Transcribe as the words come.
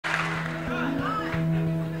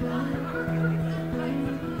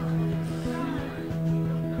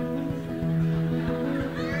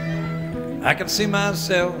I can see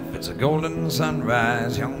myself, it's a golden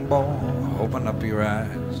sunrise. Young boy, open up your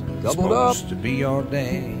eyes. It's supposed to be your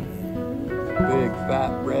day. Big fat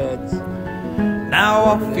reds. Now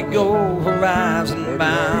off you go, horizon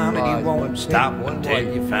bound, and you won't stop until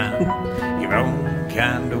you find your own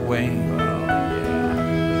kind of way.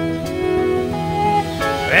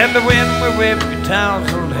 And the wind will whip your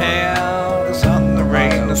tousled hair, the sun, the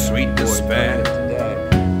rain, the sweet despair,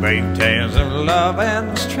 brave tales of love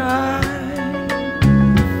and strife.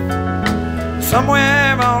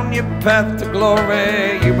 Somewhere on your path to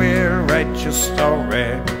glory, you will write your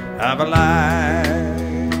story of a life.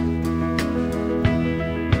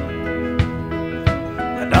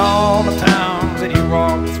 And all the towns that you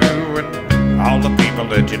walk through, and all the people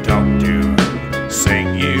that you talk to,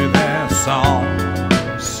 sing you their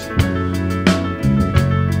songs.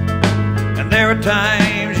 And there are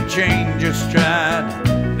times you change your stride,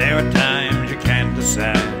 there are times you can't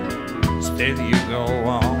decide, still you go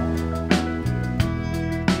on.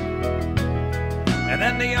 And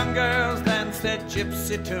then the young girls dance their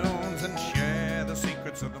gypsy tunes and share